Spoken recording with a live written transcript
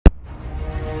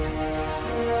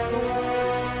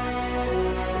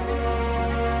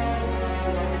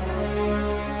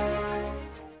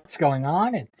going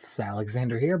on? It's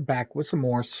Alexander here, back with some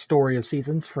more Story of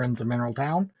Seasons, Friends of Mineral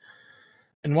Town.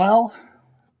 And well,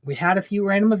 we had a few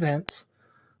random events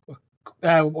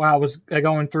while I was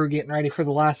going through getting ready for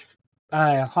the last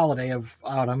holiday of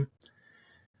autumn.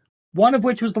 One of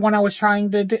which was the one I was trying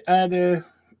to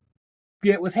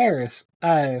get with Harris,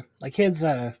 like his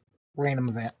random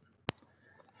event.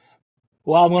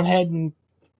 Well, I'm going ahead and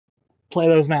play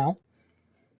those now.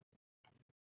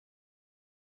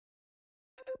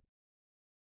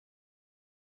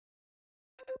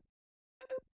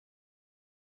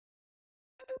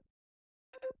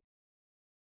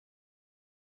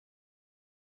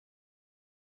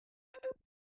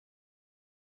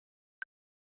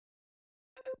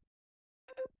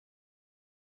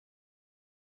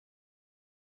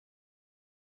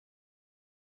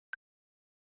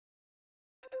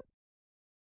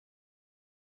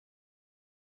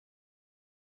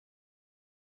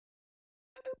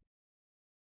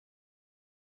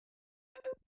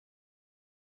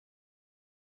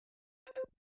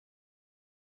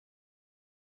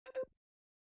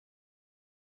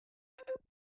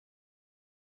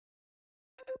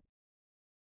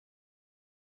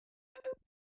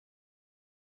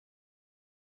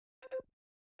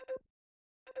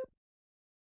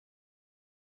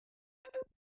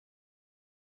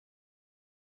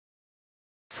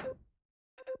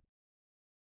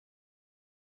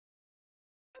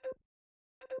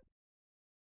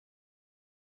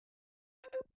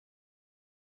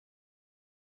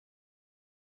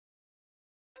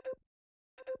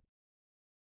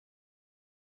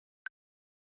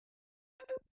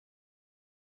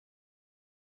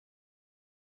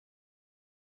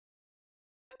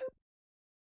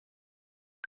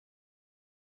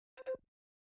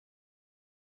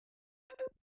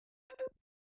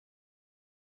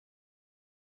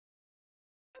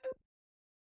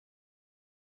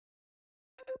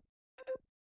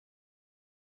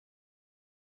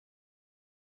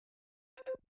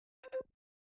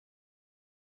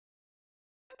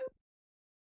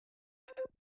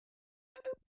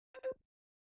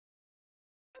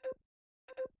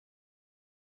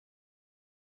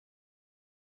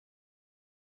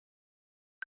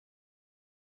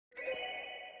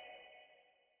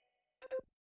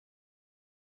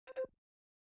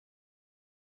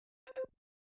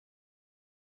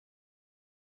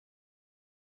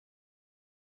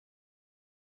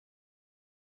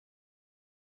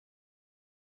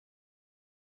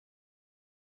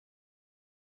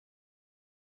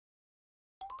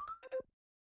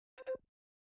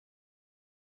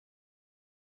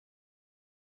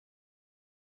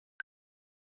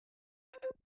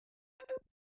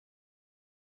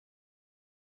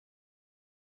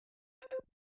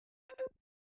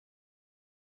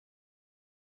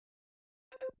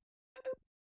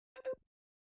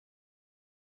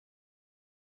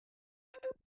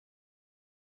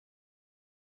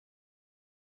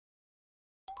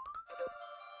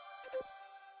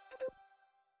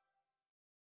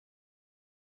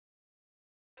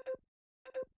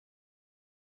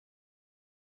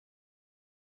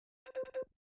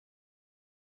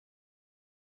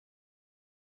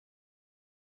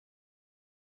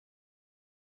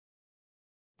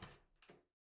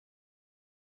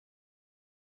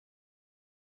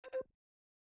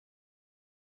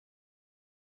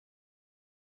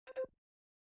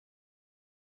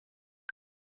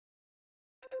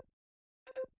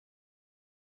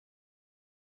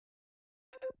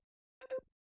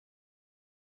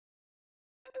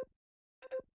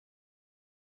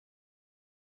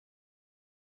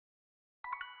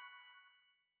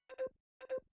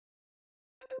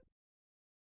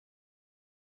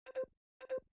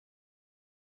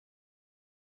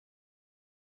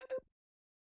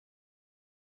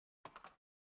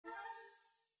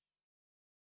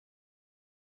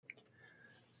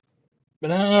 But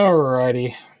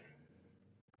alrighty.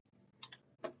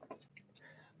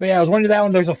 But yeah, I was wondering that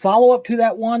one. There's a follow-up to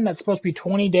that one that's supposed to be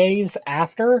 20 days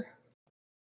after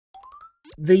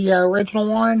the original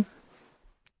one.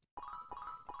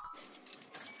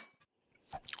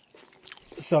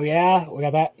 So yeah, we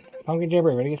got that pumpkin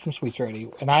jamboree. Ready to get some sweets ready,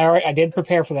 and I did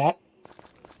prepare for that.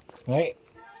 Right,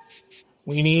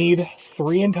 we need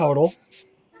 3 in total.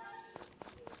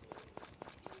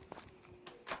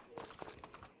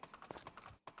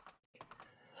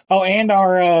 Oh, and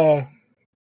our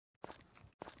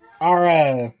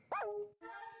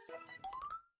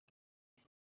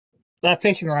that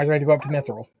fishing rod is ready to go up to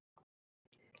Mithril.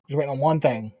 Just waiting on one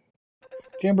thing.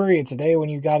 Jamboree, it's a day when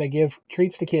you gotta give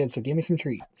treats to kids, so give me some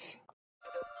treats.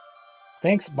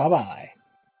 Thanks, bye-bye.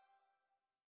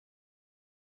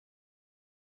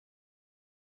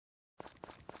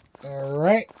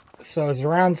 Alright, So it's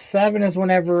around 7 is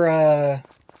whenever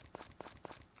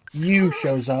U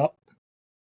shows up.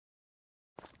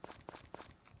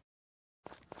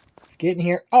 Get in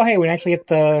here. Oh, hey, we actually get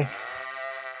the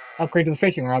upgrade to the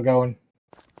fishing rod going.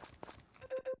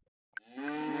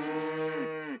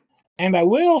 And I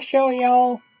will show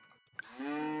y'all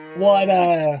what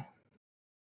I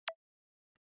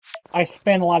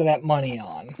spent a lot of that money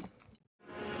on.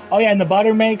 Oh yeah, and the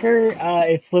butter maker,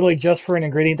 it's literally just for an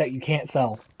ingredient that you can't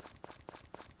sell.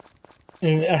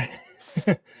 And,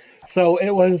 so it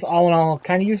was all in all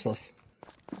kind of useless.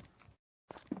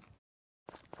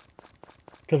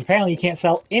 Because apparently you can't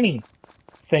sell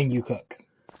anything you cook.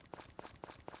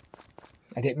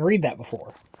 I didn't read that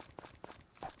before.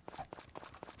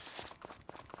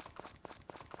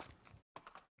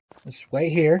 Let's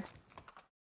wait here.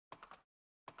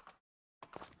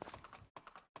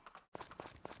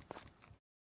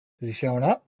 Is he showing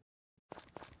up?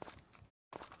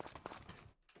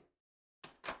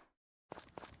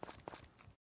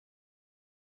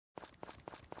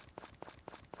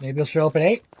 Maybe he'll show up at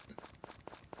 8.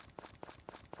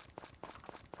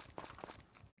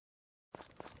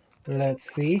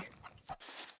 Let's see.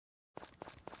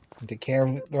 Take care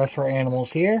of the rest of our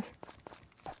animals here.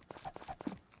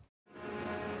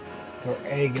 Throw our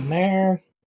egg in there.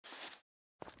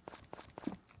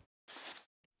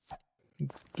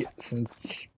 Get some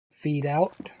feed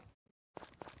out.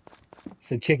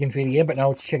 So chicken feed again, but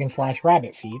no, it's chicken /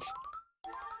 rabbit feed.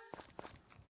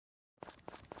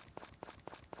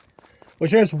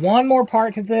 Which there's one more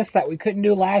part to this that we couldn't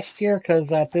do last year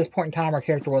because at this point in time our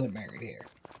character wasn't married here.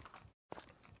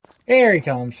 Here he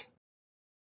comes.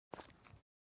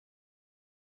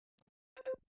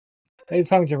 Hey,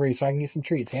 talking to Jamboree so I can get some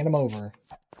treats. Hand him over.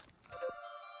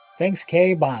 Thanks,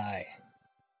 Kay. Bye.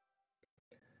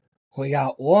 We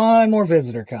got one more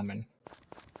visitor coming.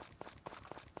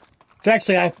 So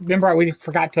actually, I remember we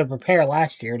forgot to prepare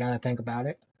last year, now that I think about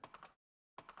it.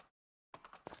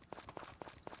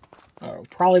 It'll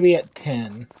probably be at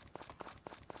 10.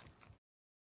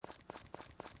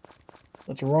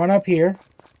 Let's run up here.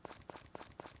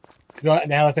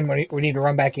 Now I think we need to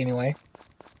run back anyway.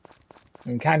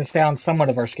 And kind of stay on somewhat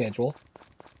of our schedule.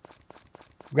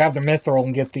 Grab the mithril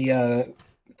and get the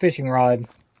fishing rod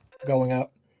going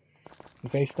up. You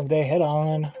face the day head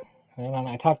on. And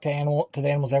I talk to the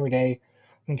animals every day.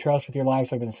 And trust with your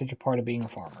lives have been such a part of being a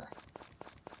farmer.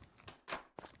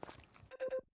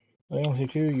 I don't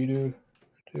hit you, you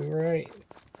do right.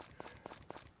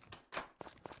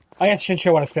 I guess I should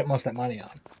show what I spent most of that money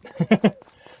on.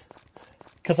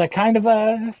 Because I kind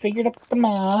of figured up the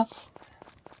math.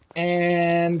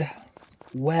 And,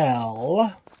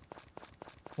 well,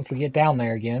 once we get down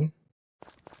there again,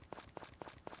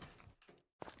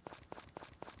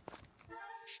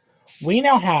 we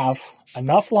now have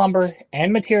enough lumber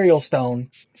and material stone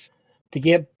to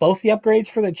get both the upgrades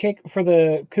for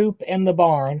the coop and the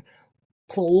barn,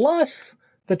 plus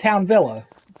the town villa.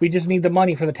 We just need the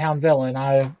money for the town villa, and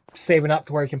I'm saving up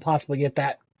to where I can possibly get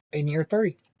that in year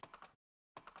 3.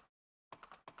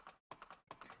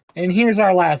 And here's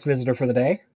our last visitor for the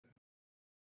day.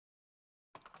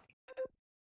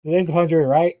 Today's the Jamboree,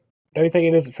 right? Don't you think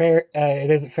it isn't fair?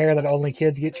 It isn't fair that only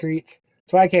kids get treats.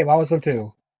 That's why I came. I was them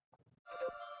too.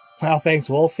 Well, thanks.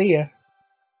 We'll see ya.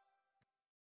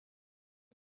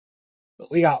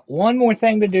 But we got one more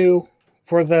thing to do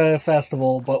for the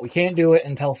festival, but we can't do it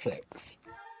until 6.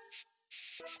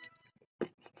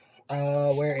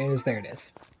 Where is? There it is.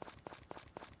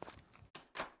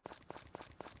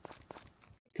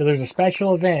 Because there's a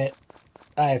special event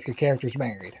if your character's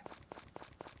married.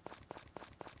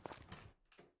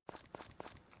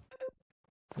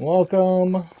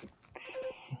 Welcome.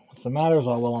 What's the matter? Is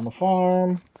all well on the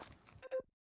farm?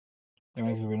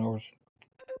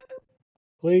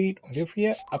 Complete. Good for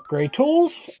you. Upgrade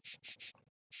tools.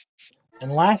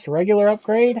 And last regular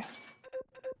upgrade.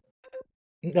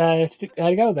 Gotta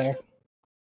go there.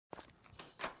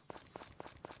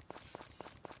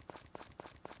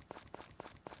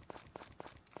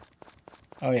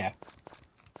 Oh yeah.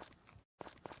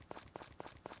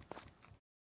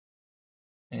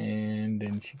 And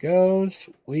then she goes.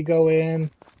 We go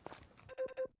in.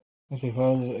 Let's see if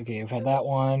okay, we've had that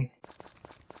one.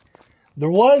 There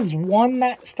was one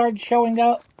that started showing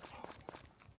up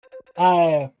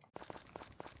after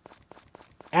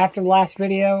the last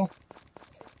video.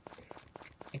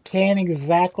 I can't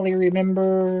exactly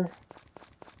remember.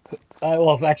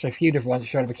 Well, it's actually a few different ones that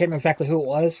showed up. I can't remember exactly who it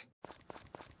was.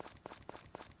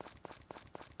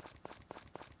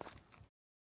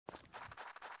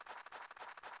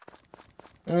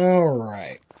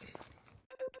 Alright.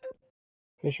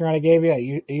 Fishing rod I gave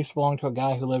you, it used to belong to a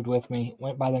guy who lived with me.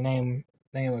 Went by the name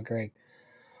of Greg.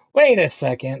 Wait a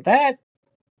second. That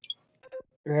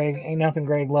Greg ain't nothing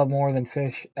Greg loved more than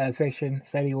fishing.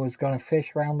 Said he was gonna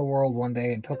fish around the world one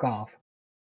day and took off.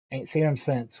 Ain't seen him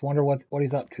since. Wonder what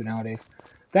he's up to nowadays.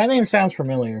 That name sounds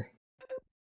familiar.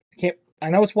 I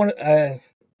know it's one.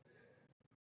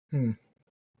 Hmm.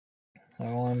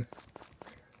 That one.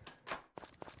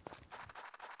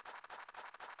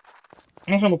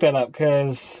 I'm gonna look that up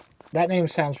because that name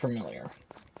sounds familiar.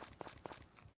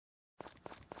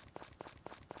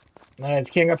 It's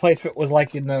King of Placement was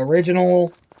like in the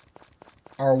original,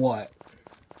 or what?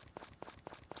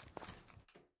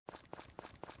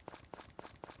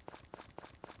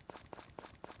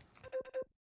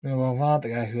 The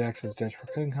guy who acts as judge for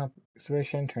cooking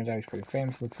exhibition, turns out he's pretty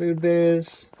famous in the food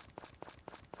biz.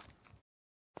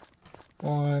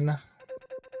 One.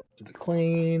 To the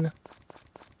clean.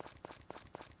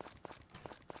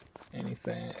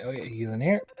 Anything. Oh yeah, he's in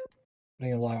here. I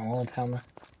think a lot of old time.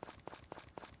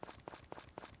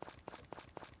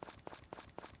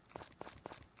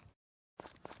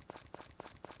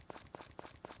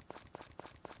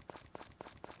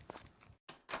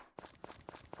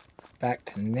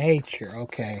 Back to nature,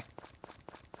 okay.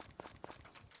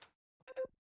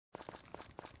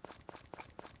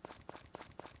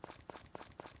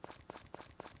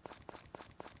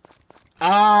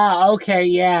 Ah, okay,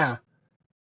 yeah.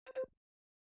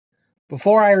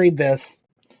 Before I read this,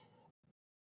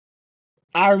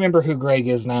 I remember who Greg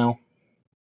is now.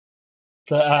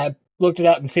 So I looked it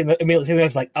up and immediately seen that. I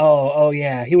was like, oh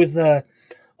yeah, he was the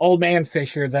old man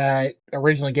fisher that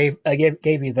originally gave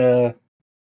you the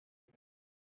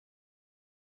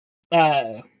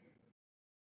uh,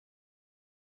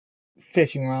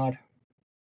 fishing rod.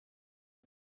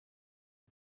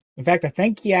 In fact, I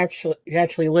think he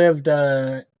actually lived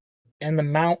in the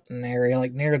mountain area,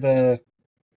 like near the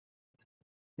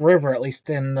river, at least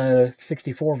in the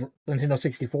Nintendo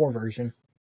 64 version.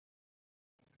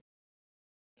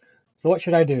 So what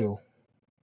should I do?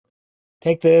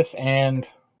 Take this and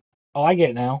oh, I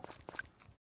get it now.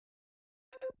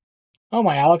 Oh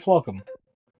my, Alex, welcome.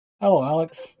 Hello,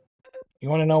 Alex. You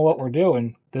want to know what we're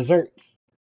doing? Desserts.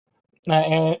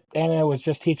 And Anna was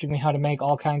just teaching me how to make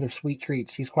all kinds of sweet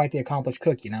treats. She's quite the accomplished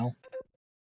cook, you know.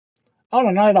 Oh,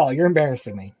 no, not at all. You're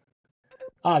embarrassing me.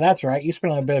 Ah, that's right. You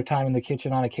spend a bit of time in the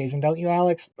kitchen on occasion, don't you,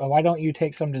 Alex? Why don't you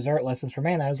take some dessert lessons from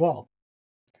Anna as well?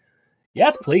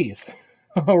 Yes, please.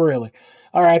 Oh, really?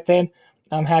 All right, then.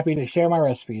 I'm happy to share my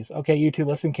recipes. Okay, you two,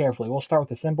 listen carefully. We'll start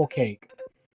with a simple cake.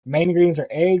 Main ingredients are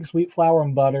eggs, wheat flour,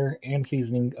 and butter, and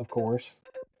seasoning, of course.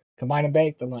 Combine and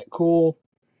bake, then let it cool.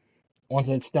 Once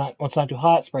it's not too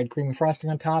hot, spread creamy frosting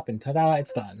on top, and ta-da,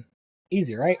 it's done.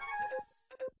 Easy, right?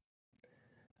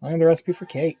 I learned the recipe for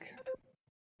cake.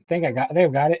 They've got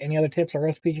it. Any other tips or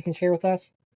recipes you can share with us?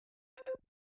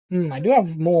 I do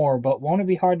have more, but won't it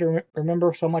be hard to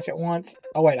remember so much at once?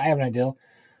 Oh wait, I have an idea. I'm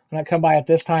gonna come by at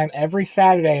this time every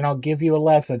Saturday, and I'll give you a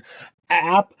lesson.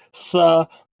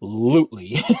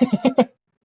 Absolutely.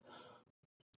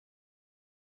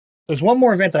 There's one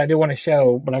more event that I do want to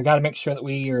show, but I've got to make sure that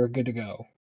we are good to go.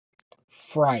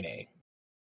 Friday.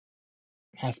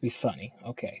 Has to be sunny.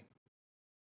 Okay.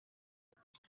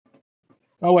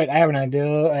 Oh wait, I have an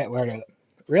idea. Where is it?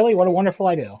 Really? What a wonderful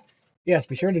idea. Yes,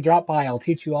 be sure to drop by. I'll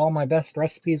teach you all my best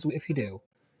recipes if you do.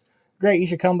 Great, you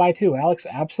should come by too, Alex.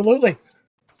 Absolutely.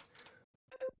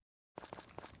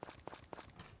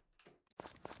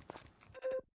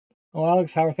 Well,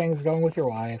 Alex, how are things going with your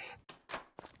wife?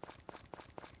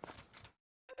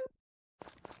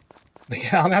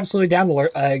 Yeah, I'm absolutely down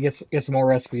to get some more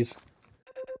recipes.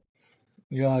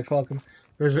 You, Alex, welcome.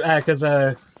 There's there's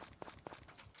a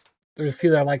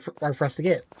few that I'd like for us to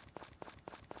get.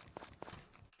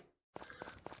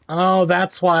 Oh,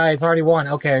 that's why it's already won.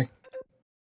 Okay.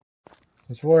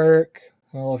 Let's work.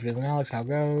 Well, if it isn't Alex, how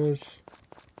goes?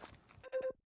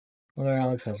 Whether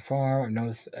Alex has a farm, I've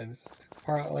noticed it's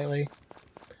part lately.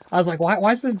 I was like,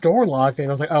 why is the door locked? And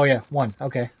I was like, oh yeah, one.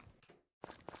 Okay.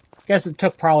 Guess it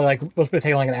took probably like, it was going to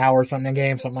take like an hour or something in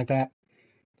game, something like that.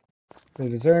 We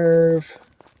deserve.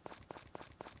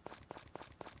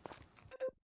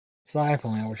 Scythe,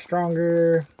 only hour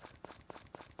stronger.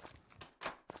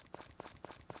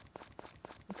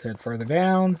 Let's head further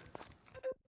down.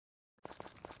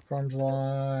 Farms a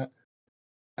lot.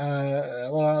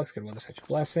 Hello Alex, good weather, such a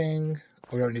blessing.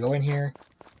 We don't need to go in here.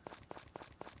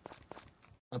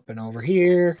 Up and over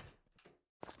here.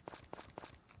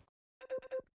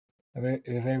 I've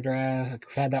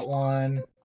had that one.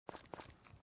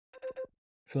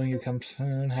 Feeling you come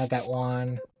soon. Had that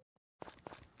one.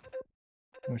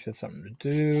 Wish had something to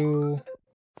do.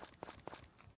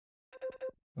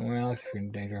 Well, if you're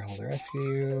in danger, hold the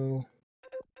rescue.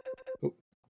 Oop.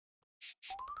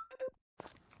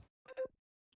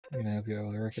 I'm gonna help you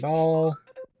over the wreck it all.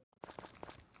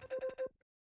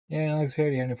 Yeah, Alex here.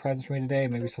 Do you have any presents for me today?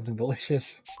 Maybe something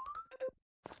delicious.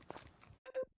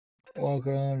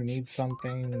 Welcome. You need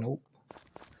something? Nope.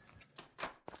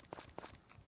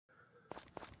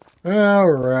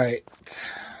 Alright.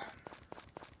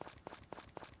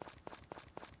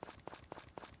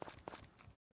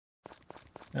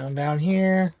 Now I'm down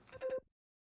here.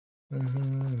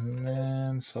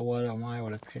 Man, so what am I?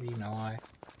 What a pity. No, I.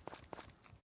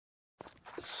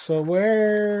 So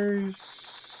where's...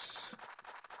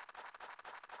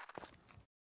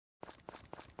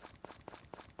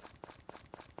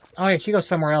 Oh yeah, she goes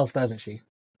somewhere else, doesn't she?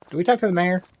 Do we talk to the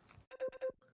mayor?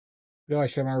 Do I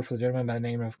should remember for the gentleman by the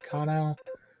name of Kano?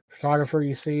 Photographer,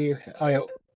 you see. Oh yeah,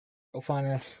 we'll find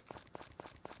this.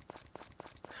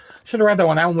 Should have read that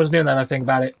one. That one was new. That I think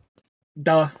about it.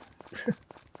 Duh.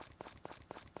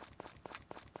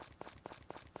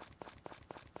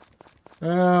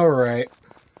 All right.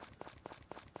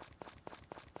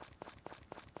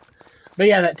 But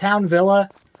yeah, that town villa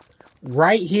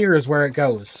right here is where it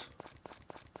goes.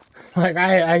 Like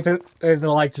I have to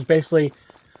like just basically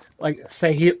like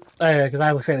say he because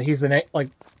I would say that he's the like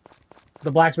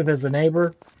the blacksmith is the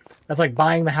neighbor. That's like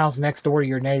buying the house next door to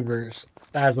your neighbors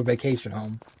as a vacation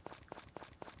home.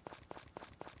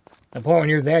 At the point when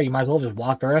you're there, you might as well just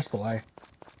walk the rest of the way.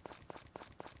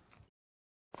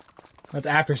 That's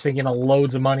after sinking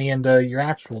loads of money into your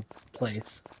actual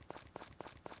place.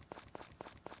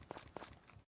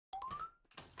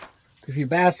 A few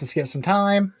bats to skip some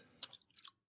time.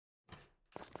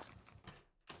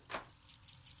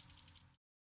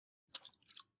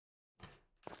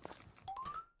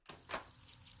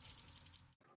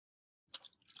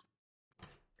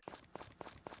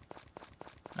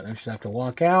 I think we should have to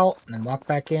walk out and then walk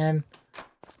back in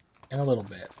a little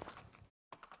bit.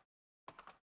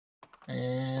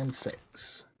 And 6.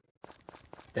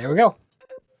 There we go.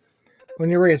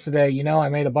 When you race today, you know I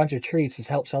made a bunch of treats to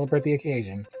help celebrate the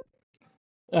occasion.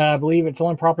 I believe it's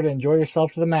only proper to enjoy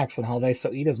yourself to the max on holidays,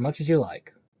 so eat as much as you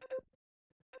like.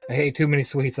 I hate too many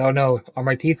sweets. Oh no, are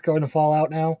my teeth going to fall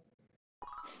out now?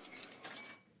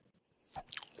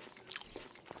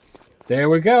 There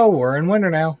we go, we're in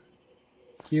winter now.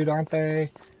 Cute, aren't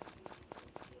they?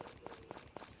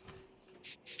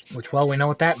 Which, well, we know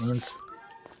what that means.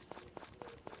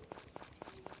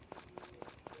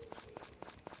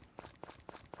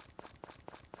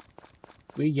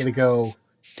 We get to go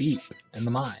deep in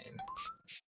the mine.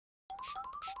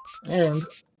 And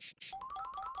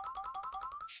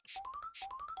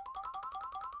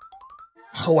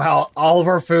oh wow, all of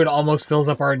our food almost fills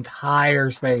up our entire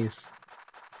space.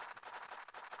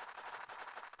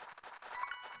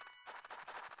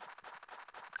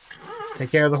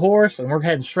 Take care of the horse, and we're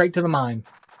heading straight to the mine.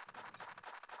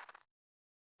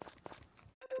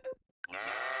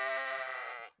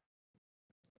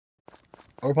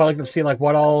 We're probably going to see like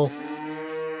what all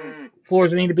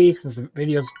floors need to be, since the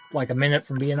video's like a minute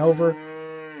from being over.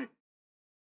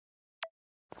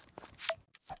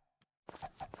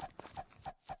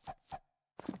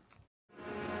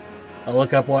 I'll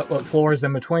look up what floors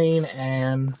in between,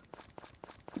 and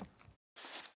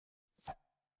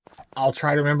I'll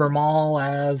try to remember them all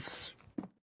as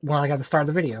when I got to start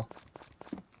the video.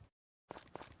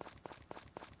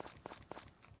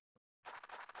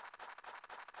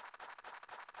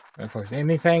 And if there's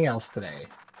anything else today,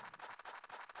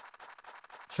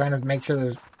 trying to make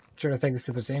sure to think if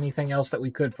there's anything else that we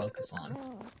could focus on.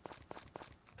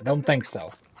 I don't think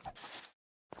so.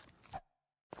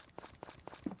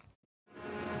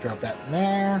 Drop that in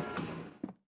there.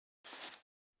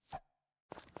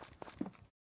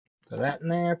 Throw that in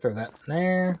there. Throw that in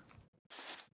there.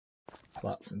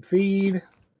 Plot some feed.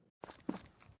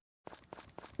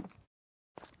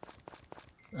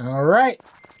 Alright.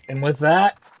 And with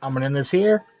that, I'm going to end this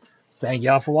here. Thank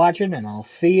y'all for watching, and I'll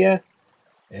see ya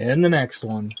in the next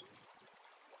one.